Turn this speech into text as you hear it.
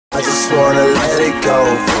wanna let it go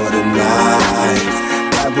for the night.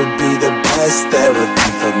 That would be the best therapy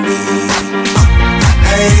for me.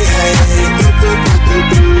 Hey, hey,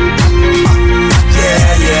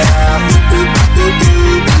 yeah, yeah.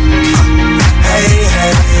 Hey,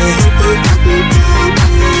 hey,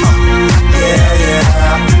 yeah,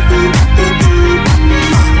 yeah.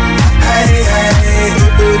 Hey, hey,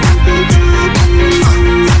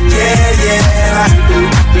 yeah, yeah.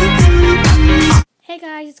 Hey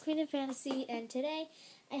guys, it's Queen of Fantasy, and today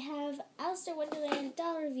I have Alistair Wonderland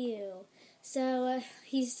doll review. So,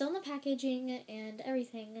 he's still in the packaging and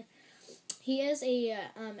everything. He is a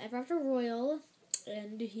Ever After Royal,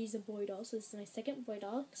 and he's a boy doll, so this is my second boy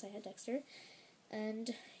doll, because I had Dexter.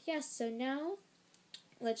 And, yeah, so now,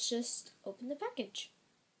 let's just open the package.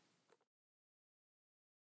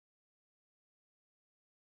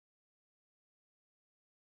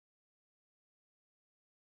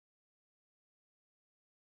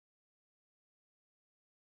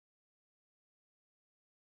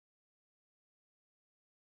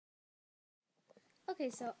 Okay,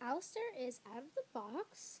 so Alistair is out of the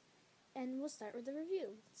box, and we'll start with the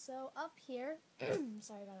review. So up here,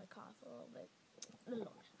 sorry, I got a cough a little bit.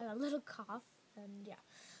 I got a little cough, and yeah.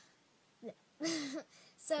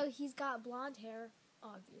 So he's got blonde hair,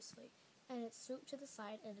 obviously, and it's swooped to the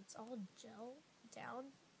side, and it's all gel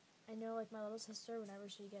down. I know, like, my little sister, whenever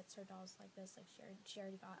she gets her dolls like this, like she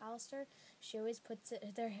already got Alistair, she always puts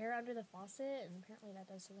their hair under the faucet, and apparently that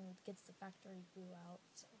does something that gets the factory glue out,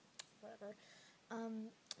 so whatever.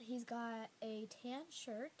 He's got a tan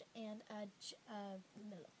shirt and I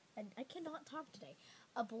cannot talk today.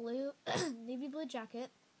 A blue, navy blue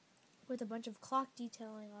jacket with a bunch of clock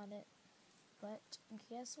detailing on it. But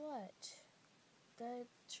guess what? The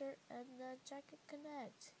shirt and the jacket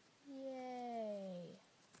connect. Yay!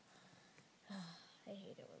 I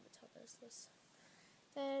hate it when Mattel does this.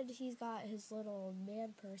 Then he's got his little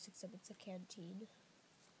man purse, except it's a canteen.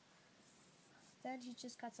 Then he's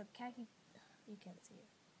just got some khaki. You can't see it.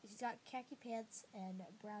 He's got khaki pants and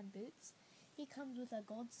brown boots. He comes with a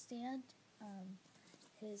gold stand,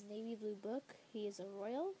 his navy blue book. He is a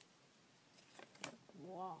royal.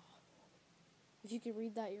 Wow. If you can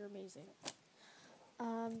read that, you're amazing.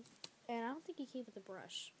 And I don't think he came with a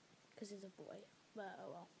brush, because he's a boy. But,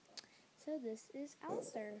 oh well. So this is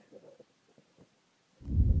Alistair.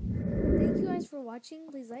 Thank you guys for watching.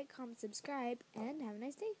 Please like, comment, subscribe, and have a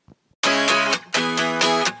nice day.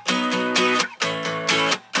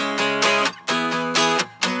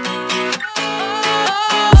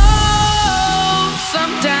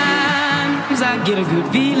 Sometimes I get a good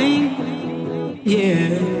feeling,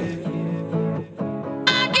 yeah.